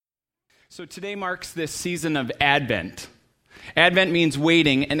So today marks this season of Advent. Advent means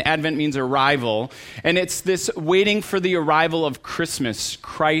waiting, and Advent means arrival. And it's this waiting for the arrival of Christmas,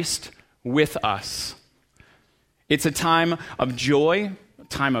 Christ with us. It's a time of joy, a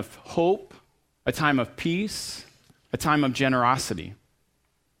time of hope, a time of peace, a time of generosity.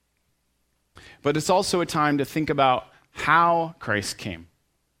 But it's also a time to think about how Christ came.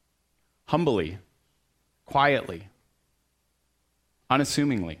 Humbly, quietly,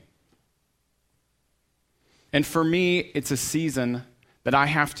 unassumingly. And for me, it's a season that I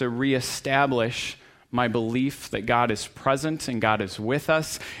have to reestablish my belief that God is present and God is with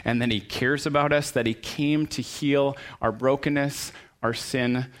us and that He cares about us, that He came to heal our brokenness, our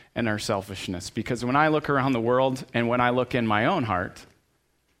sin, and our selfishness. Because when I look around the world and when I look in my own heart,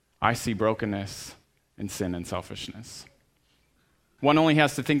 I see brokenness and sin and selfishness. One only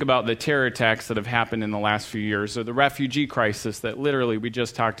has to think about the terror attacks that have happened in the last few years, or the refugee crisis that literally we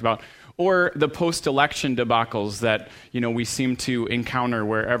just talked about, or the post-election debacles that, we seem to encounter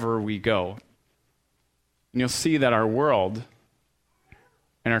wherever we go. And you'll see that our world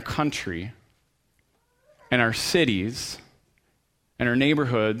and our country and our cities and our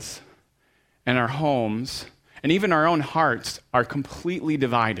neighborhoods and our homes and even our own hearts are completely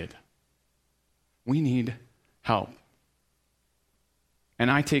divided. We need help. And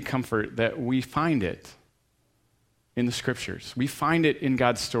I take comfort that we find it in the Scriptures. We find it in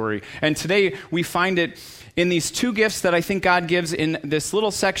God's story. And today we find it in these two gifts that I think God gives in this little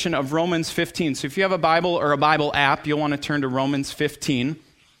section of Romans 15. So if you have a Bible or a Bible app, you'll want to turn to Romans 15.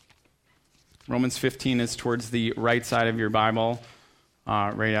 Romans 15 is towards the right side of your Bible,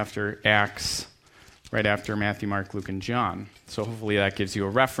 right after Acts, right after Matthew, Mark, Luke, and John. So hopefully that gives you a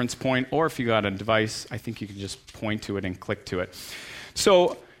reference point, or if you got a device, I think you can just point to it and click to it.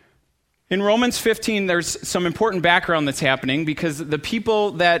 So in Romans 15, there's some important background that's happening because the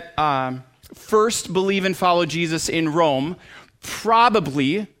people that first believe and follow Jesus in Rome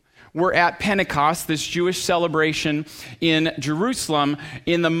probably were at Pentecost, this Jewish celebration in Jerusalem,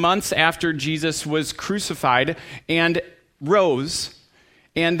 in the months after Jesus was crucified and rose.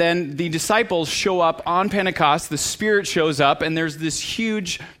 And then the disciples show up on Pentecost, the Spirit shows up, and there's this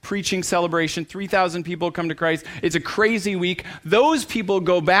huge preaching celebration. 3,000 people come to Christ. It's a crazy week. Those people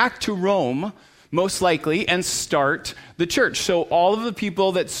go back to Rome, most likely, and start the church. So all of the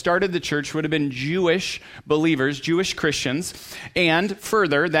people that started the church would have been Jewish believers, Jewish Christians. And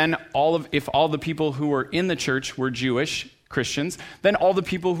further, then if all the people who were in the church were Jewish Christians, then all the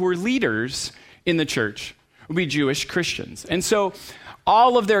people who were leaders in the church would be Jewish Christians. And so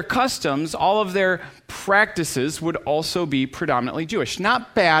all of their customs, all of their practices would also be predominantly Jewish.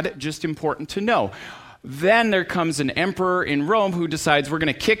 Not bad, just important to know. Then there comes an emperor in Rome who decides we're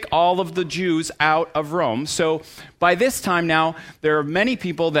going to kick all of the Jews out of Rome. So by this time now, there are many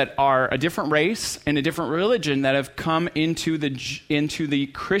people that are a different race and a different religion that have come into the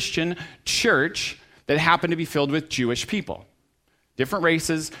Christian church that happen to be filled with Jewish people. Different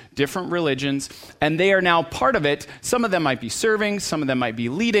races, different religions, and they are now part of it. Some of them might be serving, some of them might be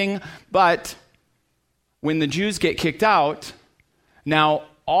leading, but when the Jews get kicked out, now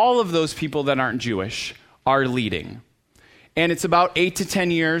all of those people that aren't Jewish are leading. And it's about 8 to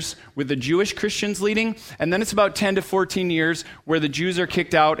 10 years with the Jewish Christians leading, and then it's about 10 to 14 years where the Jews are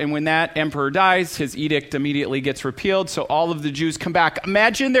kicked out, and when that emperor dies, his edict immediately gets repealed, so all of the Jews come back.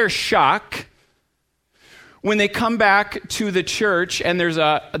 Imagine their shock when they come back to the church and there's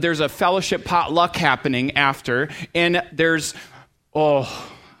a fellowship potluck happening after, and there is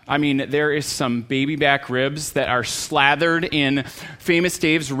some baby back ribs that are slathered in Famous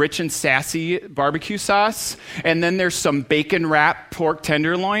Dave's rich and sassy barbecue sauce, and then there's some bacon wrapped pork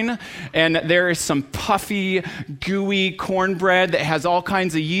tenderloin, and there is some puffy, gooey cornbread that has all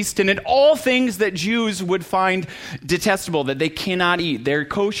kinds of yeast in it, all things that Jews would find detestable, that they cannot eat. They're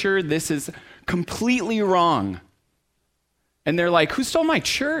kosher, this is completely wrong. And they're like, who stole my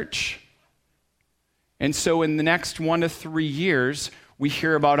church? And so in the next 1 to 3 years, we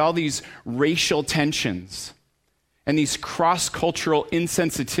hear about all these racial tensions and these cross-cultural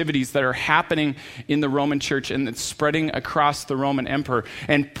insensitivities that are happening in the Roman church and that's spreading across the Roman empire.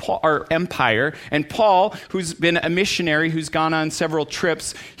 And Paul, who's been a missionary, who's gone on several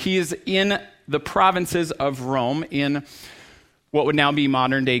trips, he is in the provinces of Rome, in what would now be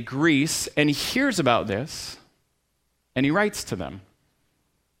modern-day Greece, and he hears about this, and he writes to them.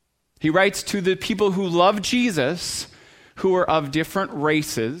 He writes to the people who love Jesus, who are of different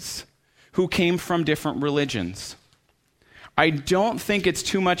races, who came from different religions. I don't think it's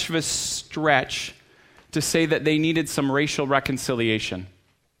too much of a stretch to say that they needed some racial reconciliation,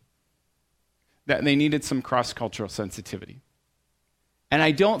 that they needed some cross-cultural sensitivity. And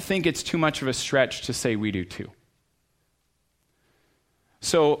I don't think it's too much of a stretch to say we do too.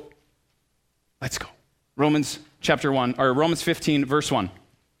 So let's go. Romans 15, verse 1.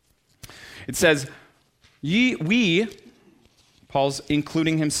 It says, we, Paul's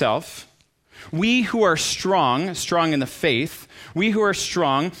including himself, we who are strong in the faith, we who are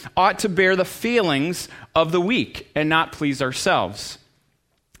strong ought to bear the failings of the weak and not please ourselves.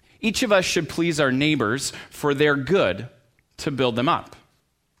 Each of us should please our neighbors for their good, to build them up.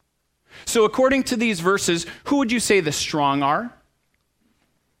 So according to these verses, who would you say the strong are?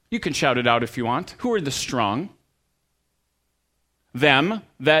 You can shout it out if you want. Who are the strong? Them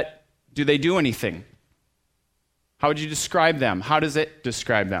that, do they do anything? How would you describe them? How does it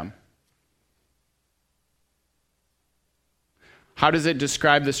describe them? How does it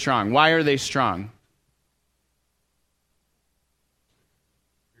describe the strong? Why are they strong?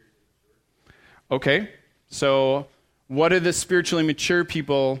 Okay, so what are the spiritually mature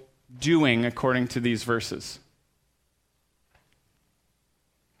people doing according to these verses?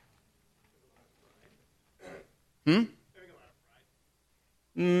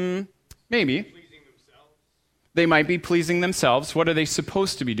 Maybe. They might be pleasing themselves. What are they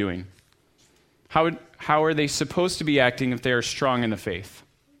supposed to be doing? How are they supposed to be acting if they are strong in the faith?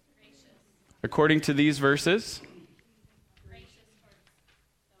 According to these verses?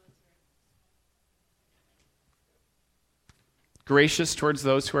 Gracious towards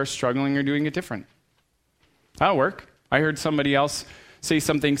those who are struggling or doing it different. That'll work. I heard somebody else say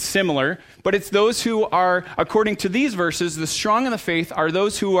something similar, but it's those who are, according to these verses, the strong in the faith are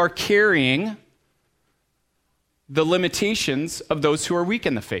those who are carrying the limitations of those who are weak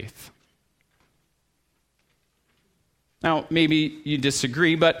in the faith. Now, maybe you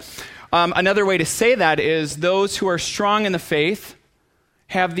disagree, but another way to say that is those who are strong in the faith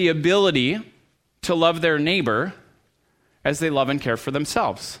have the ability to love their neighbor as they love and care for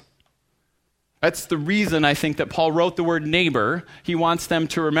themselves. That's the reason I think that Paul wrote the word neighbor. He wants them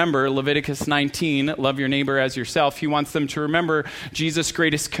to remember Leviticus 19, love your neighbor as yourself. He wants them to remember Jesus'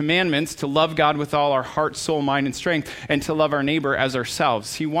 greatest commandments, to love God with all our heart, soul, mind, and strength, and to love our neighbor as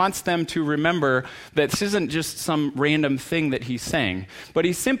ourselves. He wants them to remember that this isn't just some random thing that he's saying, but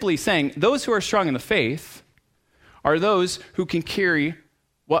he's simply saying those who are strong in the faith are those who can carry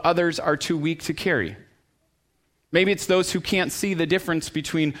what others are too weak to carry. Maybe it's those who can't see the difference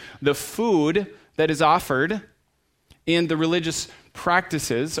between the food that is offered and the religious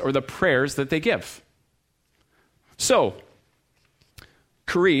practices or the prayers that they give. So,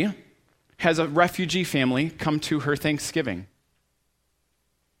 Carrie has a refugee family come to her Thanksgiving.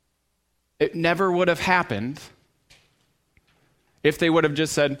 It never would have happened if they would have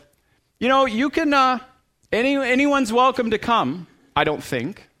just said, you know, you can, anyone's welcome to come. I don't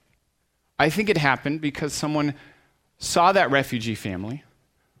think. I think it happened because someone saw that refugee family,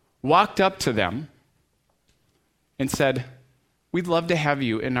 walked up to them, and said, we'd love to have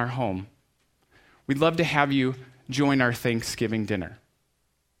you in our home. We'd love to have you join our Thanksgiving dinner.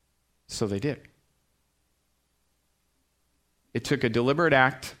 So they did. It took a deliberate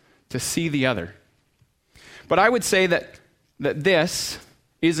act to see the other. But I would say that this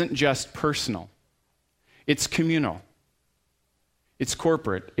isn't just personal. It's communal. It's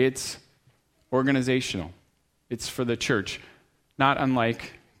corporate. It's organizational. It's for the church, not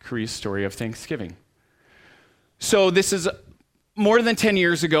unlike Carrie's story of Thanksgiving. So this is more than 10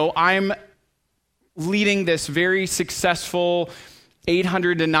 years ago. I'm leading this very successful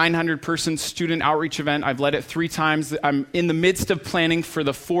 800 to 900 person student outreach event. I've led it 3 times. I'm in the midst of planning for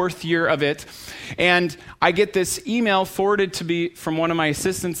the 4th year of it. And I get this email forwarded to me from one of my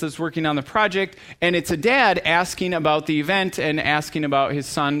assistants that's working on the project. And it's a dad asking about the event and asking about his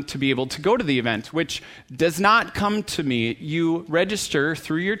son to be able to go to the event, which does not come to me. You register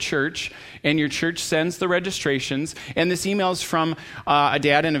through your church, and your church sends the registrations. And this email is from a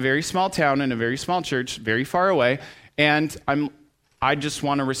dad in a very small town, in a very small church, very far away. And I just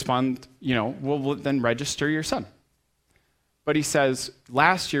want to respond, well, then register your son. But he says,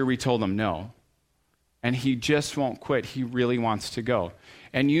 last year we told him no, and he just won't quit. He really wants to go.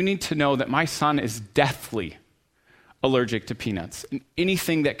 And you need to know that my son is deathly allergic to peanuts and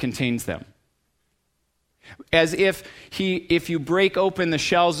anything that contains them. As if you break open the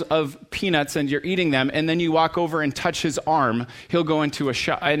shells of peanuts and you're eating them, and then you walk over and touch his arm, he'll go into an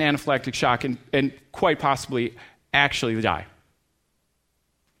anaphylactic shock and quite possibly actually die.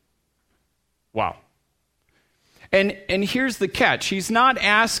 Wow. And here's the catch. He's not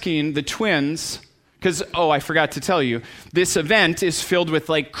asking the twins, because, I forgot to tell you, this event is filled with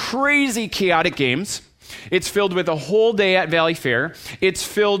crazy chaotic games. It's filled with a whole day at Valley Fair. It's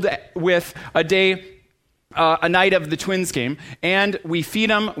filled with a day a night of the Twins game, and we feed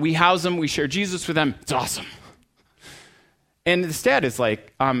them, we house them, we share Jesus with them. It's awesome. And the dad is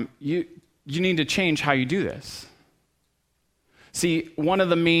like, you need to change how you do this. See, one of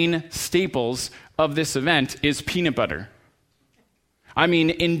the main staples of this event is peanut butter. I mean,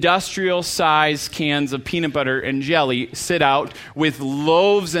 industrial-sized cans of peanut butter and jelly sit out with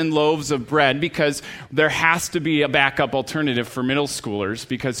loaves and loaves of bread because there has to be a backup alternative for middle schoolers,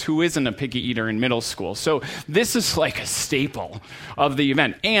 because who isn't a picky eater in middle school? So this is like a staple of the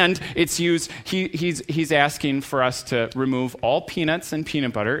event. And it's used, he's asking for us to remove all peanuts and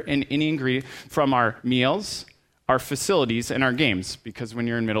peanut butter and any ingredient from our meals, our facilities, and our games, because when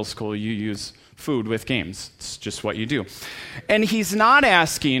you're in middle school, you use food with games. It's just what you do. And he's not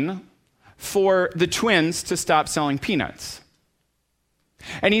asking for the Twins to stop selling peanuts.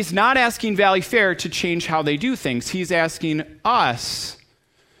 And he's not asking Valley Fair to change how they do things. He's asking us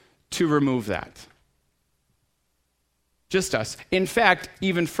to remove that. Just us. In fact,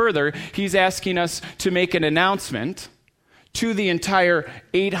 even further, he's asking us to make an announcement to the entire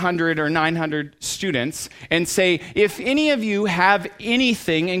 800 or 900 students and say, if any of you have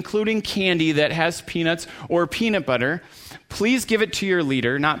anything, including candy that has peanuts or peanut butter, please give it to your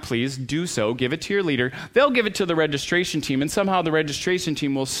leader. Not please, do so. Give it to your leader. They'll give it to the registration team, and somehow the registration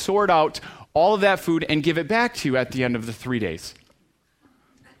team will sort out all of that food and give it back to you at the end of the 3 days.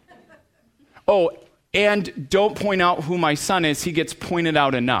 Oh, and don't point out who my son is. He gets pointed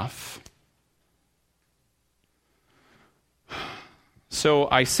out enough. So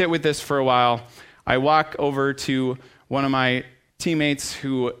I sit with this for a while. I walk over to one of my teammates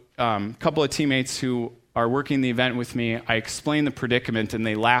couple of teammates who are working the event with me. I explain the predicament, and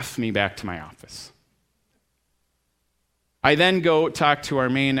they laugh me back to my office. I then go talk to our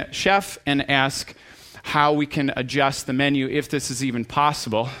main chef and ask how we can adjust the menu, if this is even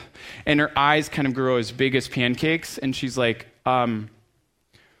possible. And her eyes kind of grow as big as pancakes, and she's like,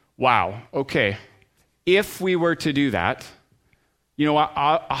 wow, okay. If we were to do that, you know what,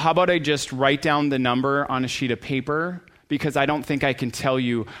 how about I just write down the number on a sheet of paper, because I don't think I can tell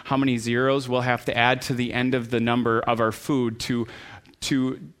you how many zeros we'll have to add to the end of the number of our food to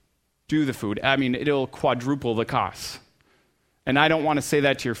do the food. I mean, it'll quadruple the cost. And I don't want to say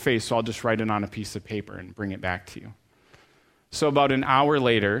that to your face, so I'll just write it on a piece of paper and bring it back to you. So about an hour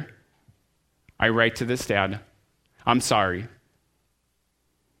later, I write to this dad, I'm sorry.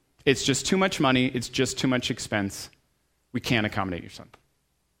 It's just too much money. It's just too much expense. We can't accommodate your son.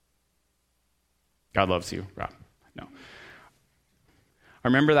 God loves you, Rob. No. I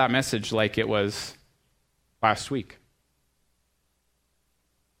remember that message like it was last week.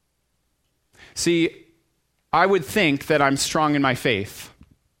 See, I would think that I'm strong in my faith,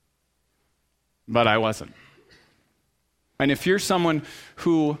 but I wasn't. And if you're someone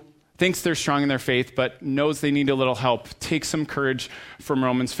who thinks they're strong in their faith but knows they need a little help, take some courage from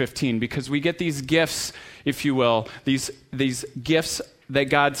Romans 15, because we get these gifts, if you will, these gifts that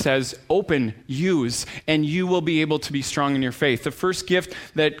God says, open, use, and you will be able to be strong in your faith. The first gift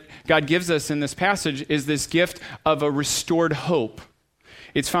that God gives us in this passage is this gift of a restored hope.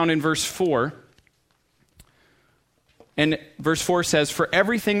 It's found in verse 4. And verse 4 says, for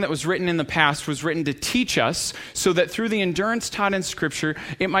everything that was written in the past was written to teach us, so that through the endurance taught in Scripture,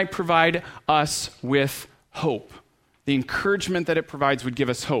 it might provide us with hope. The encouragement that it provides would give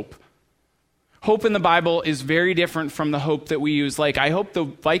us hope. Hope in the Bible is very different from the hope that we use. Like, I hope the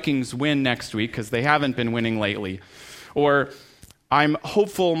Vikings win next week because they haven't been winning lately. Or, I'm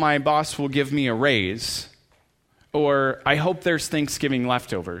hopeful my boss will give me a raise. Or, I hope there's Thanksgiving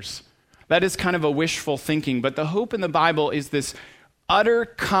leftovers. That is kind of a wishful thinking, but the hope in the Bible is this utter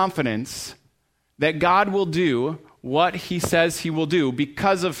confidence that God will do what he says he will do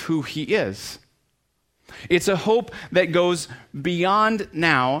because of who he is. It's a hope that goes beyond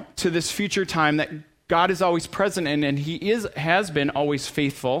now to this future time that God is always present in, and he has been always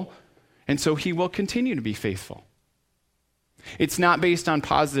faithful, and so he will continue to be faithful. It's not based on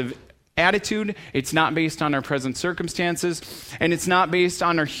positive attitude, it's not based on our present circumstances, and it's not based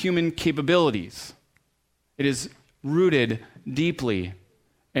on our human capabilities. It is rooted deeply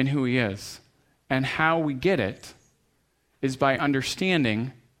in who he is. And how we get it is by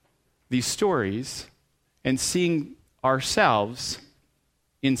understanding these stories and seeing ourselves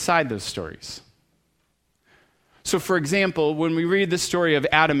inside those stories. So, for example, when we read the story of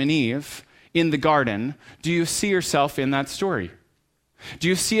Adam and Eve in the garden, do you see yourself in that story? Do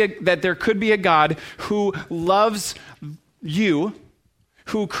you see that there could be a God who loves you,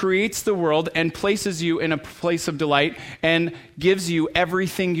 who creates the world and places you in a place of delight and gives you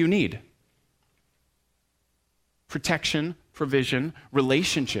everything you need? Protection, provision,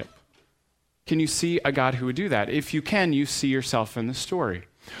 relationship. Can you see a God who would do that? If you can, you see yourself in the story.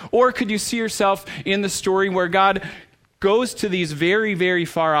 Or could you see yourself in the story where God goes to these very, very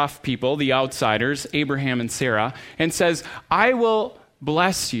far off people, the outsiders, Abraham and Sarah, and says, I will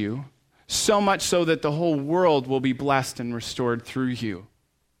bless you so much so that the whole world will be blessed and restored through you.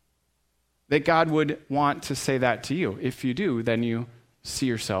 That God would want to say that to you. If you do, then you see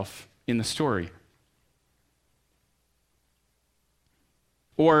yourself in the story.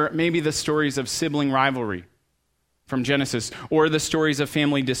 Or maybe the stories of sibling rivalry from Genesis, or the stories of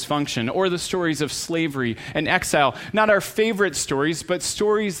family dysfunction, or the stories of slavery and exile. Not our favorite stories, but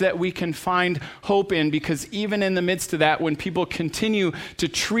stories that we can find hope in, because even in the midst of that, when people continue to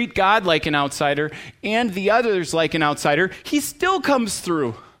treat God like an outsider and the others like an outsider, he still comes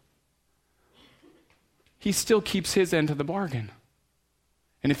through. He still keeps his end of the bargain.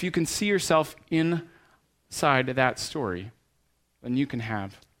 And if you can see yourself inside that story, then you can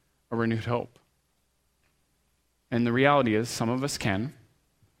have a renewed hope. And the reality is, some of us can,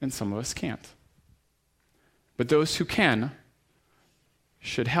 and some of us can't. But those who can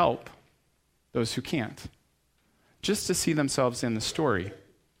should help those who can't, just to see themselves in the story.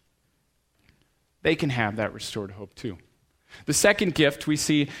 They can have that restored hope too. The second gift we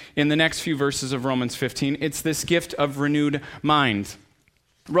see in the next few verses of Romans 15, it's this gift of renewed mind.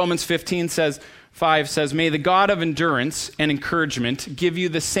 Romans 15 says, may the God of endurance and encouragement give you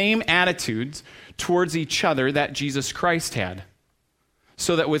the same attitudes towards each other that Jesus Christ had,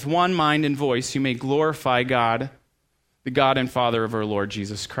 so that with one mind and voice you may glorify God, the God and Father of our Lord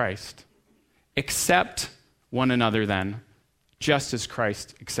Jesus Christ. Accept one another then, just as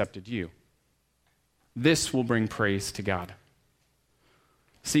Christ accepted you. This will bring praise to God.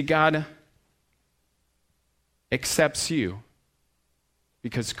 See, God accepts you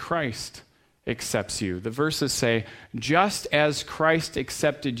because Christ accepts you. The verses say, just as Christ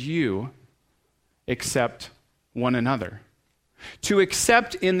accepted you, accept one another. To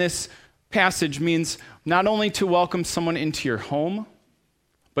accept in this passage means not only to welcome someone into your home,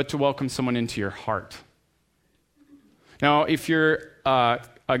 but to welcome someone into your heart. Now, if you're a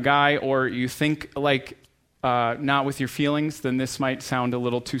guy or you think like not with your feelings, then this might sound a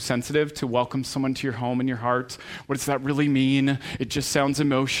little too sensitive to welcome someone to your home and your heart. What does that really mean? It just sounds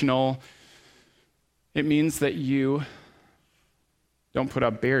emotional. It means that you don't put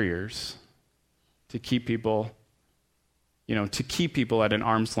up barriers to keep people, at an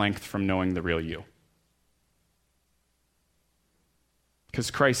arm's length from knowing the real you. Because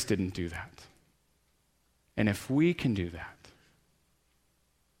Christ didn't do that. And if we can do that,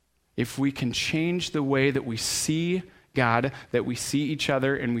 if we can change the way that we see God, that we see each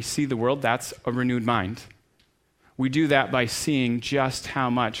other, and we see the world, that's a renewed mind. We do that by seeing just how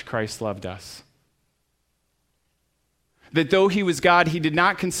much Christ loved us. That though he was God, he did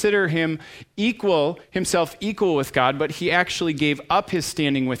not consider himself equal with God, but he actually gave up his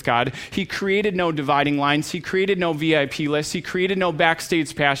standing with God. He created no dividing lines. He created no VIP lists. He created no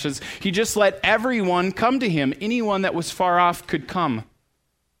backstage passes. He just let everyone come to him. Anyone that was far off could come.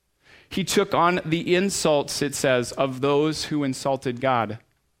 He took on the insults, it says, of those who insulted God,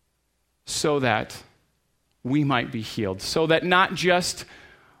 so that we might be healed. So that not just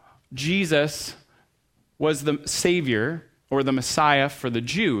Jesus was the Savior or the Messiah for the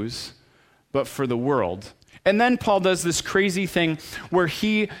Jews, but for the world. And then Paul does this crazy thing where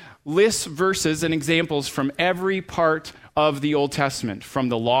he lists verses and examples from every part of the Old Testament, from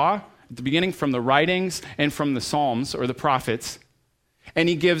the law, at the beginning, from the writings, and from the Psalms or the prophets. And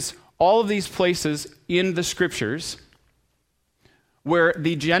he gives all of these places in the scriptures where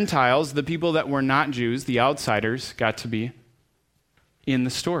the Gentiles, the people that were not Jews, the outsiders, got to be in the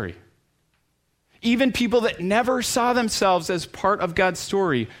story. Even people that never saw themselves as part of God's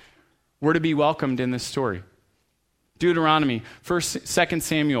story were to be welcomed in this story. Deuteronomy, 1st, 2nd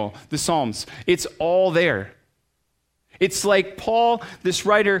Samuel, the Psalms, it's all there. It's like Paul, this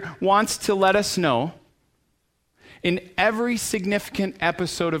writer, wants to let us know in every significant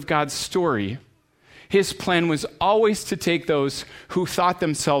episode of God's story, his plan was always to take those who thought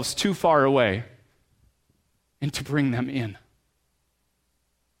themselves too far away and to bring them in.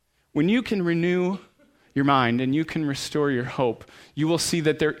 When you can renew your mind and you can restore your hope, you will see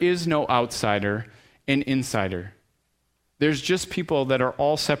that there is no outsider and insider. There's just people that are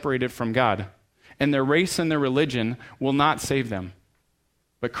all separated from God, and their race and their religion will not save them,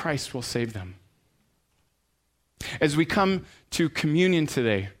 but Christ will save them. As we come to communion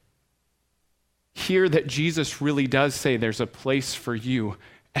today, hear that Jesus really does say there's a place for you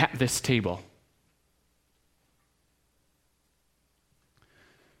at this table.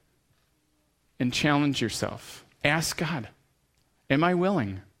 And challenge yourself. Ask God, am I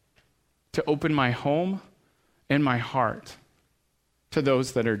willing to open my home and my heart to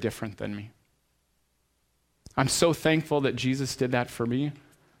those that are different than me. I'm so thankful that Jesus did that for me,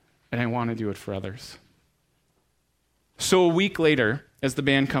 and I want to do it for others. So a week later, as the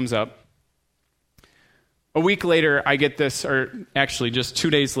band comes up, I get this, or actually just 2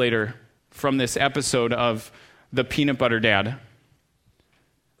 days later, from this episode of The Peanut Butter Dad,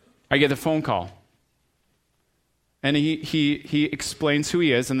 I get the phone call. And he explains who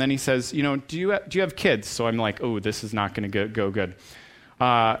he is, and then he says, do you have kids? So I'm like, oh, this is not going to go good.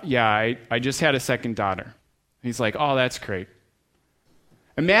 Yeah, I just had a second daughter. He's like, oh, that's great.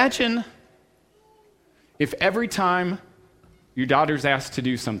 Imagine if every time your daughter's asked to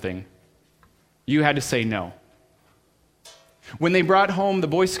do something, you had to say no. When they brought home the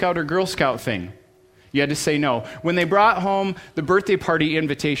Boy Scout or Girl Scout thing, you had to say no. When they brought home the birthday party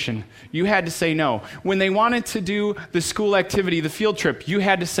invitation, you had to say no. When they wanted to do the school activity, the field trip, you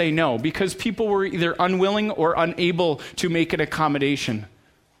had to say no because people were either unwilling or unable to make an accommodation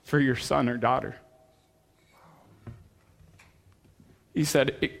for your son or daughter. He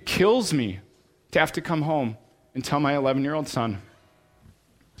said, it kills me to have to come home and tell my 11-year-old son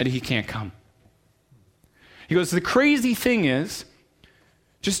that he can't come. He goes, the crazy thing is,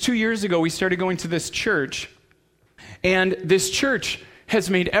 just 2 years ago, we started going to this church, and this church has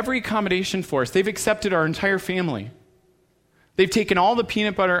made every accommodation for us. They've accepted our entire family. They've taken all the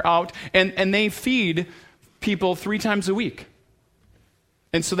peanut butter out, and they feed people 3 times a week.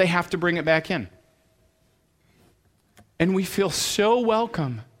 And so they have to bring it back in. And we feel so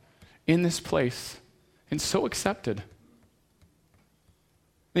welcome in this place and so accepted.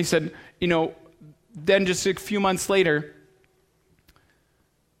 They said, then just a few months later,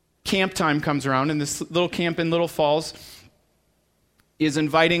 camp time comes around, and this little camp in Little Falls is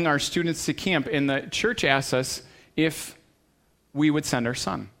inviting our students to camp, and the church asked us if we would send our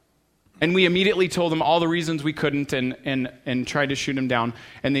son. And we immediately told them all the reasons we couldn't and tried to shoot him down.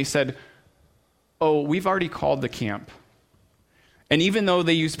 And they said, oh, we've already called the camp. And even though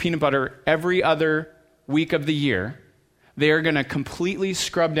they use peanut butter every other week of the year, they are going to completely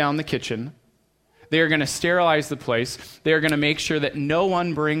scrub down the kitchen. They are going to sterilize the place. They are going to make sure that no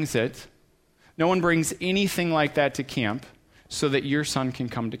one brings it. No one brings anything like that to camp so that your son can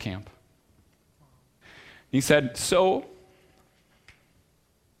come to camp. He said, sorry,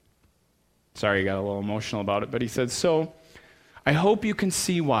 I got a little emotional about it, but he said, I hope you can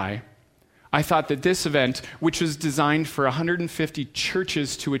see why I thought that this event, which was designed for 150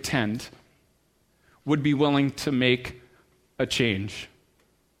 churches to attend, would be willing to make a change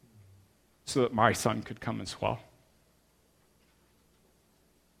so that my son could come as well.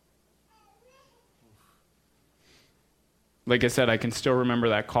 Like I said, I can still remember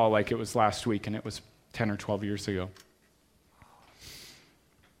that call like it was last week, and it was 10 or 12 years ago.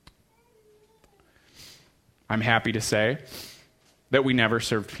 I'm happy to say that we never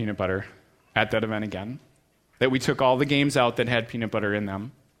served peanut butter at that event again, that we took all the games out that had peanut butter in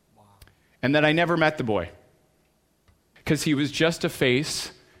them, and that I never met the boy because he was just a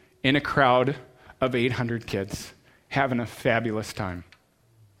face in a crowd of 800 kids having a fabulous time,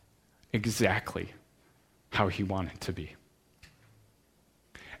 exactly how he wanted to be.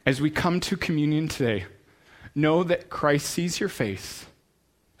 As we come to communion today, know that Christ sees your face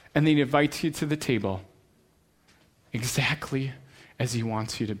and then he invites you to the table exactly as he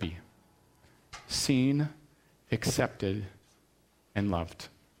wants you to be. Seen, accepted, and loved.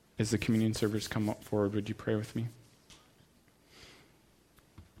 As the communion servers come up forward, would you pray with me?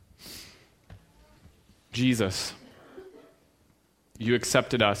 Jesus, you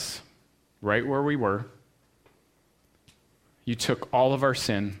accepted us right where we were. You took all of our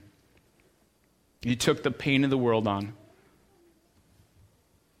sin. You took the pain of the world on.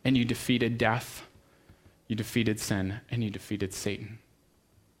 And you defeated death. You defeated sin. And you defeated Satan.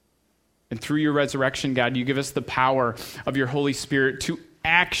 And through your resurrection, God, you give us the power of your Holy Spirit to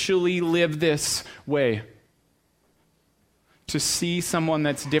actually live this way. To see someone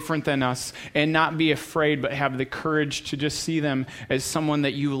that's different than us and not be afraid, but have the courage to just see them as someone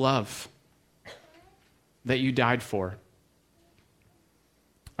that you love, that you died for.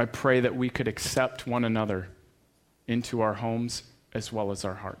 I pray that we could accept one another into our homes as well as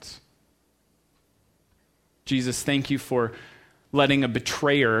our hearts. Jesus, thank you for letting a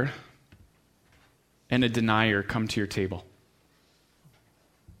betrayer and a denier come to your table.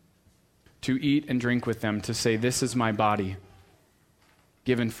 To eat and drink with them, to say, this is my body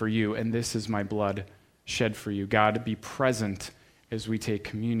given for you, and this is my blood shed for you. God, be present as we take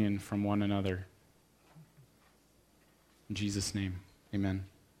communion from one another. In Jesus' name, amen.